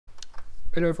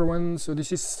Hello everyone, so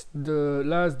this is the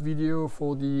last video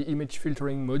for the image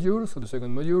filtering module, so the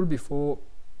second module before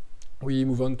we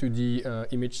move on to the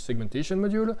image segmentation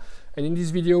module. And in this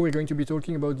video we're going to be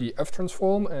talking about the Hough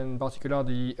transform, and in particular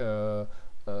the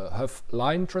Hough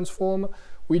line transform,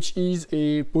 which is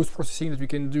a post-processing that we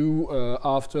can do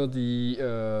after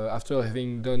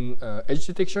having done edge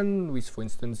detection with, for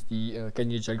instance, the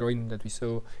canny edge algorithm that we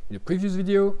saw in the previous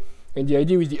video. And the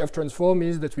idea with the Hough transform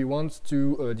is that we want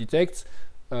to detect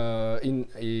in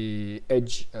a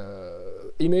edge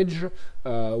image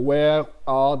where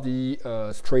are the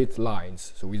straight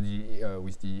lines. So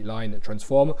with the line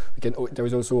transform, we can. There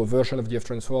is also a version of the Hough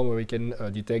transform where we can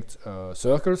detect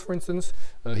circles, for instance.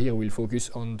 Here we'll focus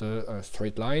on the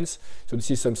straight lines. So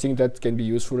this is something that can be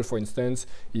useful, for instance,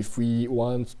 if we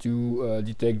want to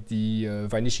detect the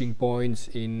vanishing points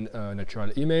in a natural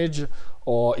image,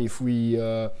 or if we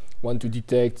want to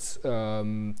detect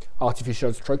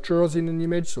artificial structures in an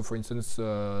image. So for instance,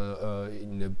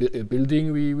 in a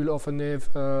building we will often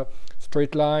have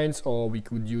straight lines, or we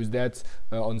could use that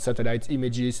on satellite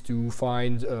images to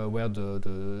find where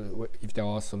if there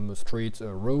are some straight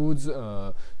roads,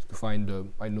 to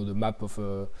find I know the map of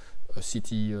a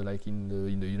city like in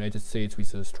the United States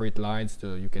with straight lines.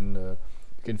 You can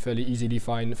fairly easily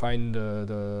find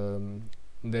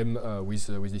them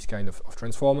with this kind of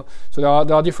transform. So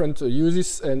there are different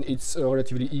uses, and it's a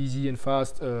relatively easy and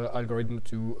fast algorithm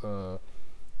to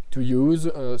use.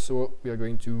 So we are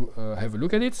going to have a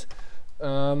look at it.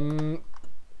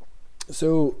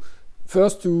 So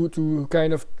first, to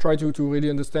kind of try to really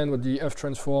understand what the Hough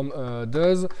transform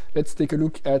does, let's take a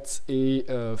look at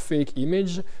a fake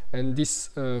image. And this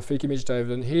fake image that I've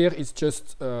done here is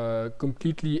just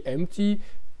completely empty,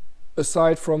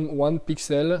 aside from one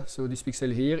pixel, so this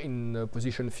pixel here in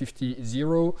position 50,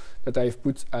 0, that I've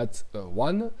put at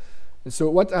 1. And so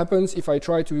what happens if I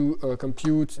try to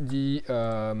compute the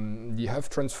Hough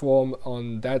transform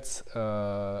on that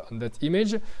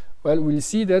image? Well, we'll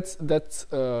see that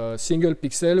single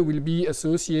pixel will be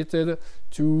associated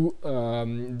to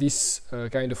this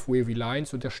kind of wavy line,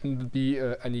 so there shouldn't be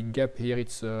any gap here.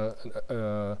 It's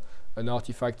an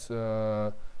artifact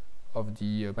of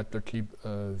the Matplotlib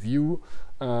view.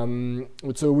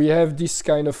 So we have this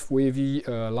kind of wavy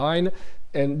line,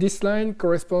 and this line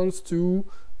corresponds to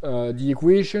the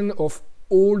equation of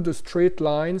all the straight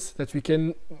lines that we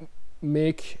can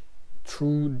make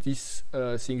through this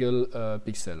single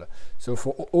pixel. So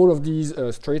for all of these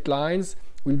straight lines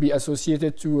will be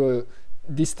associated to a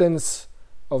distance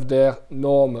of their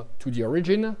norm to the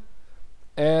origin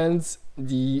and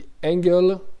the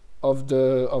angle of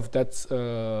that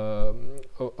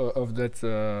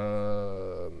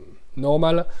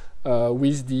normal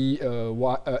with the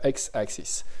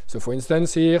x-axis. So for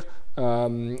instance here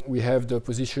we have the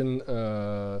position,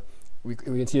 we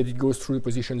can see that it goes through the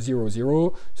position 0,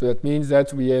 0. So that means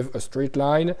that we have a straight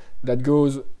line that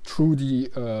goes through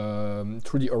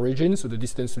the origin. So the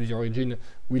distance to the origin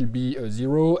will be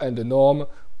 0, and the norm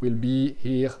will be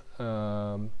here.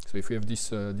 So if we have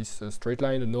this straight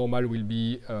line, the normal will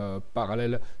be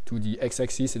parallel to the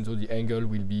x-axis, and so the angle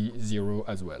will be 0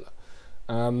 as well.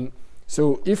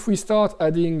 So if we start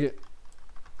adding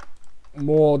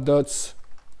more dots,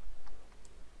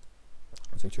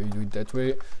 let's actually do it that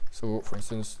way. So for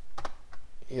instance,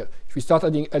 here, if we start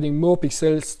adding more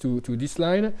pixels to this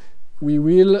line, we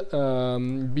will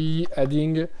be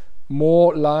adding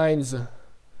more lines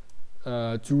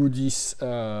to this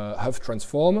Hough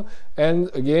transform, and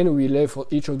again we'll have for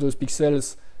each of those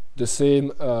pixels the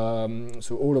same,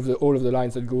 so all of the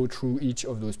lines that go through each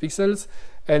of those pixels.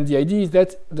 And the idea is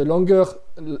that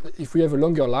if we have a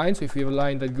longer line, so if we have a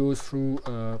line that goes through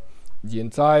the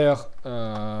entire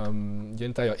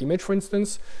image, for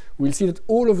instance, we'll see that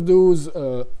all of those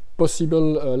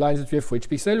possible lines that we have for each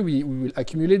pixel, we will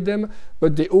accumulate them,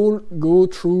 but they all go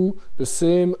through the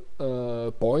same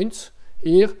point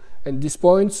here. And these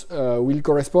points will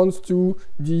correspond to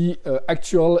the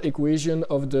actual equation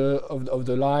of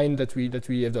the line that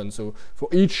we have done. So for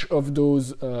each of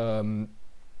those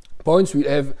points, we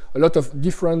have a lot of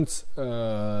different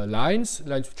lines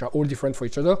which are all different for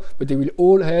each other, but they will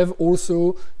all have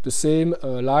also the same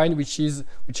line, which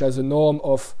has a norm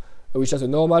of which has a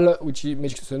normal which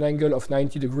makes an angle of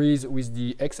 90 degrees with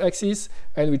the x-axis,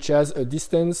 and which has a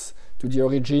distance to the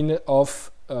origin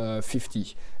of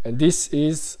 50. And this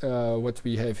is what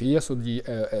we have here, so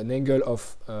an angle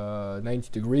of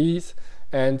 90 degrees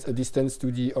and a distance to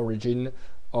the origin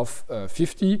of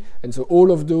 50, and so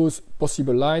all of those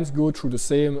possible lines go through the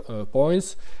same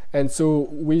points. And so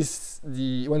with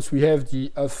once we have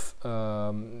the F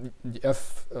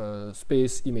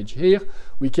space image here,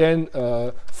 we can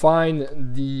find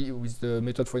with the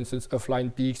method, for instance,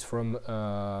 offline peaks from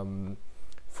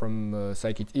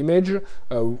scikit image.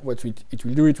 What it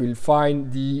will do, it will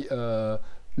find the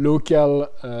local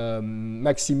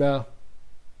maxima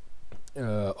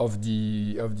of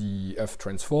the Hough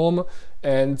transform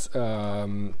and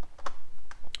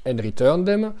return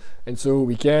them. And so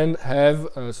we can have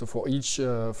so for each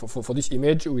for this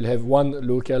image we'll have one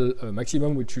local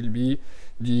maximum, which will be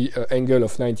the angle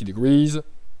of 90 degrees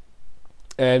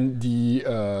and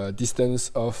the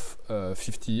distance of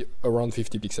around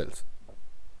 50 pixels.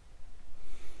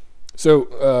 So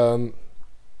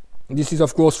this is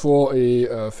of course for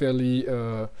a fairly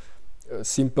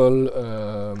simple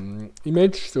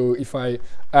image. So if I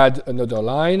add another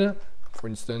line, for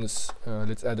instance,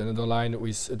 let's add another line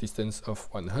with a distance of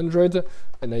 100,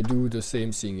 and I do the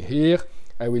same thing here.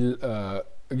 I will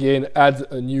again add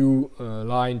a new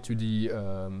line to the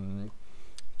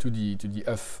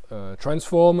Hough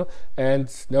transform,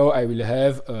 and now I will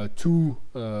have two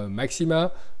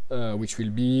maxima, which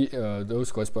will be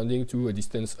those corresponding to a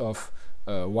distance of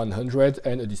 100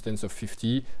 and a distance of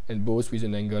 50, and both with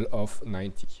an angle of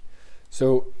 90.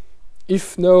 So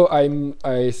if now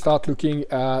I start looking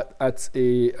at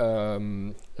a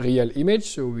real image,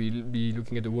 so we'll be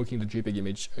looking at the working the JPEG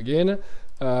image again.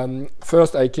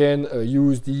 First, I can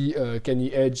use the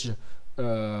canny edge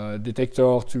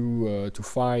detector to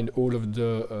find all of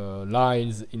the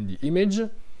lines in the image.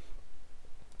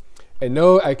 And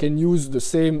now I can use the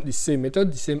same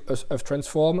method, the same Hough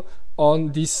transform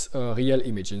on this real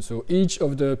image. And so each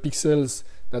of the pixels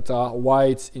that are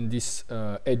white in this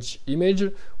edge image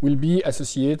will be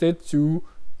associated to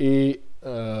a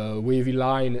wavy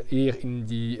line here in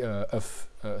the Hough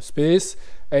space.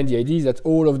 And the idea is that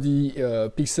all of the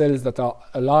pixels that are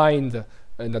aligned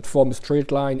and that form a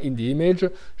straight line in the image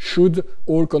should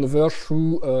all converge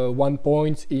through one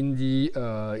point in the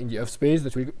Hough space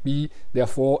that will be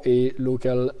therefore a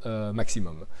local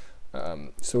maximum.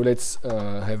 So let's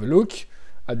have a look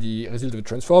at the result of the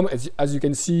transform. As you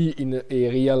can see in a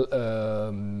real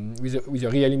with a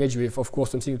real image, we have of course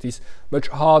something that is much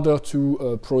harder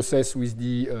to process with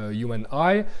the human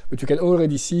eye, but you can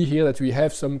already see here that we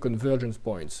have some convergence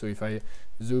points. So if I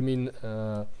zoom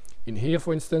in here,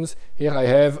 for instance, here I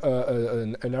have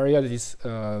an area that is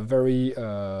very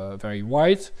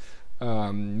white,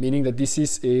 meaning that this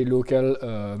is a local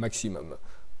maximum.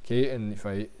 Okay, and if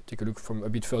I take a look from a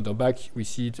bit further back, we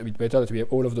see it a bit better that we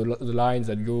have all of the lines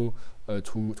that go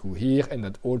through here and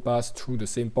that all pass through the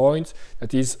same point.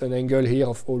 That is an angle here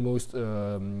of almost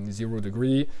 0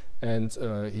 degree, and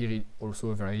here also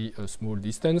a very small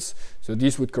distance. So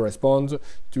this would correspond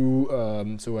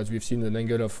to so as we've seen, an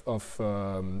angle of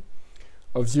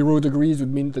 0 degrees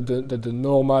would mean that the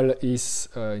normal is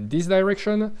in this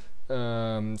direction.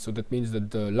 So that means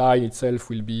that the line itself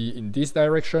will be in this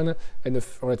direction and a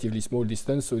relatively small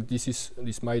distance. So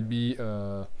this might be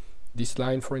this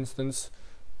line, for instance,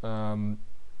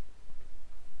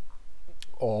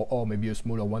 or maybe a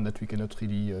smaller one that we cannot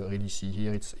really see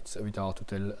here. It's a bit hard to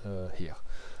tell here.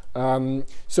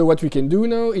 So what we can do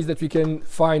now is that we can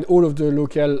find all of the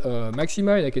local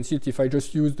maxima, and I can see that if I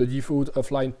just use the default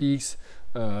offline peaks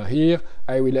here,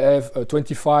 I will have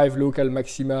 25 local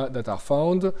maxima that are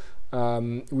found.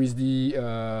 With the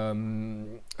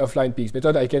offline peaks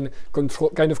method, I can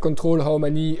kind of control how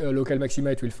many local maxima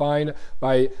it will find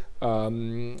by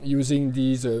using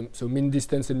these. So mean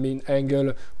distance and mean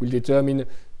angle will determine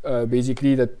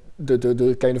basically that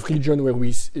the kind of region where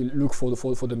we look for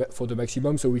the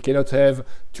maximum. So we cannot have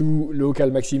two local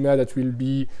maxima that will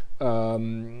be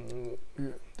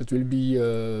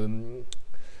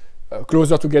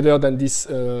closer together than this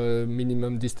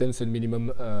minimum distance and minimum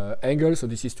angle. So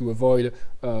this is to avoid,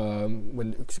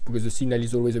 because the signal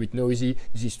is always a bit noisy,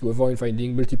 this is to avoid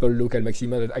finding multiple local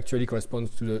maxima that actually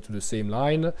corresponds to the same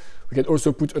line. We can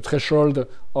also put a threshold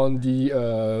on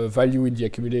the value in the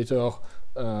accumulator,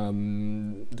 so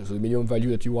the minimum value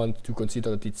that you want to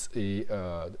consider that it's a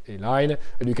line,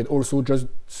 and you can also just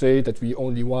say that we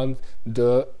only want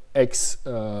the X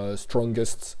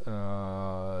strongest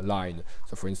line.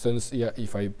 So for instance, yeah,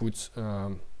 if I put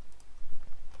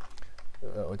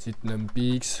what's it, num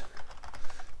peaks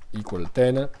equal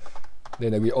 10,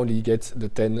 then I will only get the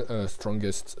 10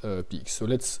 strongest peaks. So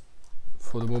let's,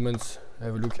 for the moment,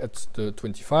 have a look at the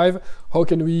 25. How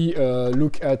can we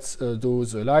look at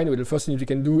those lines? Well, the first thing we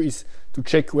can do is to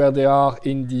check where they are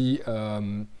in the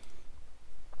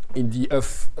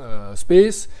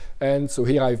space. And so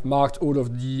here I've marked all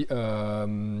of the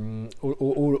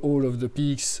all of the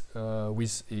peaks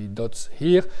with a dot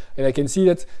here, and I can see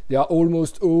that they are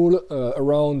almost all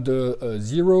around the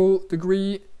 0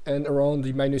 degree and around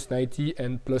the -90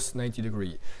 and +90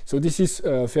 degree. So this is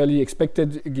fairly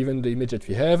expected given the image that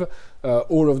we have.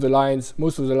 All of the lines,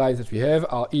 most of the lines that we have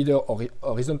are either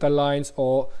horizontal lines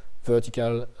or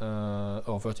vertical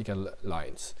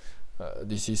lines.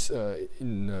 This is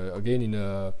again in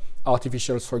a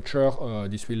artificial structure.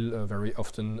 This will very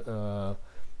often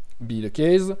be the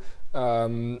case.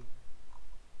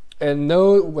 And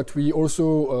now what we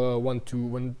also want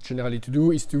generally to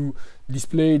do is to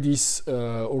display this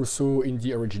also in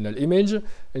the original image.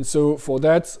 And so for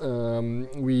that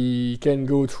we can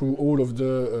go through all of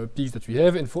the peaks that we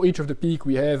have, and for each of the peak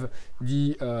we have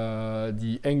the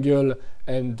angle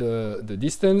and the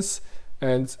distance.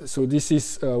 And so this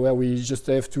is where we just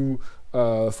have to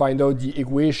find out the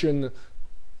equation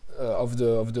of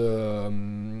the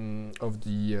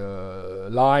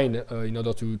line in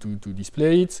order to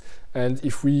display it. And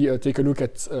if we take a look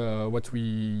at what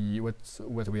we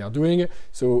are doing,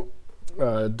 so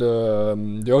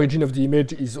the origin of the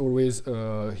image is always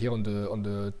here on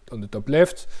the top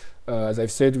left. As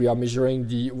I've said, we are measuring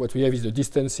what we have is the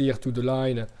distance here to the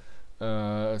line.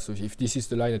 So if this is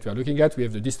the line that we are looking at, we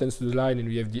have the distance to the line and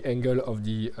we have the angle of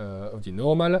the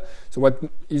normal. So what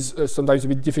is sometimes a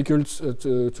bit difficult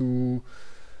to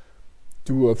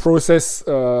process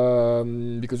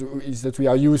because is that we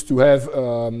are used to have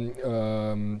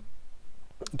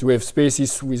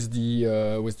spaces with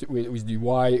the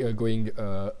y going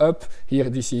up. Here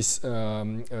this is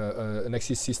an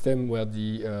axis system where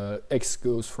the x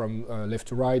goes from left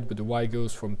to right, but the y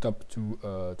goes from top to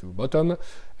bottom.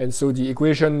 And so the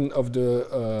equation of the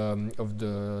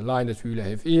line that we will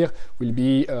have here will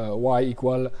be y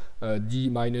equal d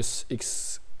minus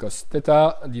x cos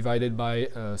theta divided by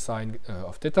sine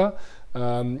of theta.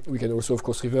 We can also of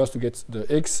course reverse to get the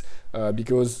x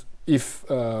because if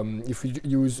we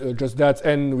use just that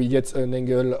and we get an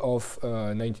angle of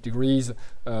 90 degrees,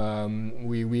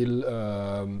 we will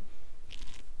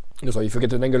no, sorry, if we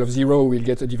get an angle of 0, we'll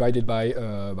get divided by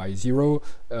 0,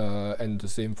 and the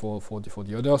same for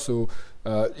the other. So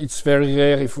it's very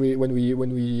rare when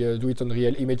we do it on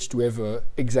real image to have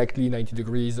exactly 90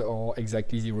 degrees or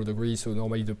exactly 0 degrees. So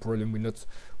normally the problem will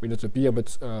not appear.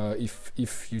 But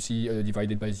if you see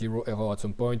divided by 0 error at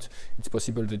some point, it's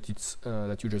possible that it's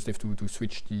that you just have to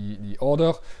switch the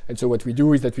order. And so what we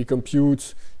do is that we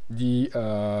compute the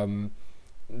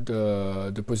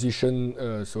position.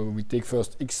 So we take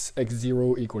first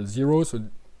x0 equals 0. So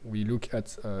we look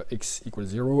at x equals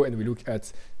 0, and we look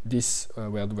at this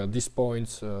where this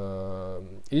point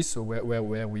is. So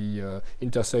where we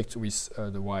intersect with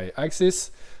the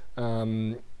y-axis.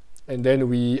 And then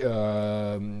we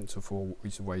so for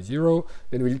with y0,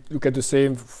 then we look at the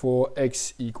same for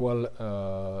x equal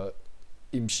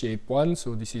im shape 1.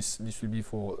 So this will be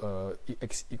for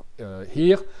x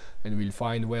here, and we'll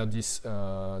find where this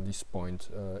point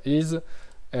is,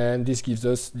 and this gives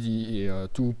us the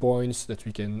 2 points that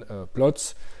we can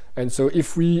plot. And so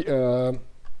if we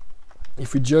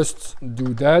just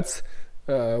do that,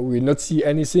 we will not see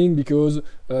anything because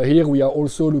here we are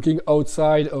also looking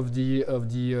outside of the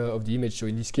image. So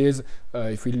in this case,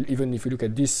 if we look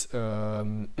at this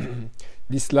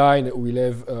this line, we'll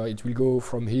have it will go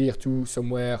from here to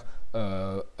somewhere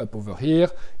up over here.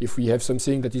 If we have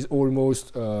something that is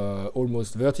almost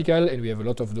vertical, and we have a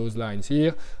lot of those lines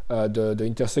here, the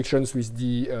intersections with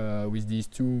these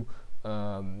two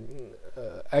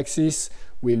axes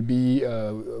will be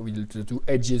with the two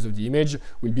edges of the image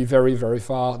will be very, very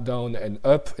far down and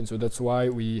up, and so that's why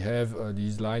we have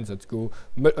these lines that go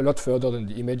a lot further than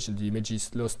the image, and the image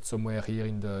is lost somewhere here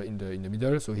in the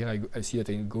middle. So here I see that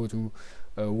I can go to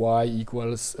y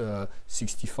equals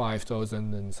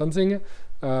 65,000 and something.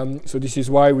 So this is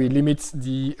why we limit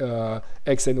the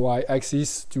x and y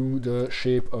axis to the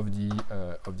shape of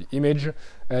the image,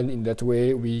 and in that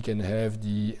way we can have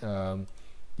the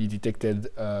detected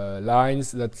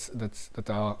lines that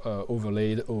are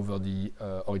overlaid over the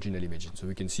original image. So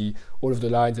we can see all of the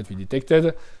lines that we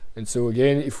detected. And so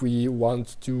again, if we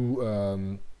want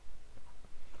to,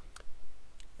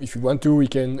 we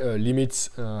can limit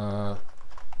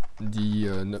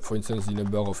for instance, the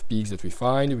number of peaks that we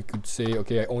find. We could say,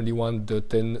 okay, I only want the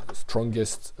 10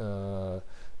 strongest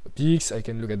peaks. I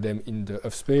can look at them in the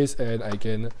Hough space, and I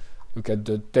can look at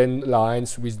the 10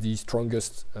 lines with the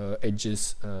strongest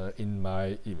edges in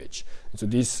my image. And so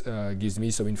this gives me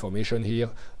some information here.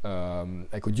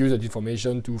 I could use that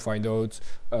information to find out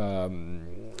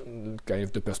kind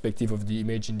of the perspective of the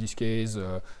image in this case,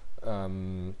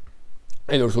 and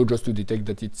also just to detect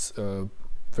that it's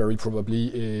very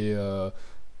probably a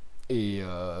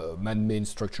man-made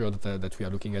structure that we are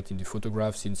looking at in the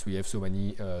photograph, since we have so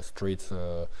many straight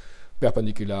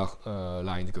perpendicular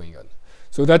lines going on.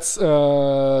 So that's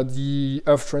the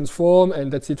Hough Transform,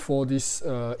 and that's it for this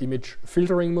image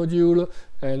filtering module.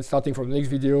 And starting from the next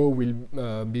video,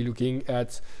 we'll be looking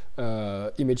at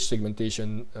image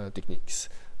segmentation techniques.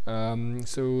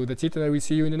 So that's it, and I will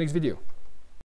see you in the next video.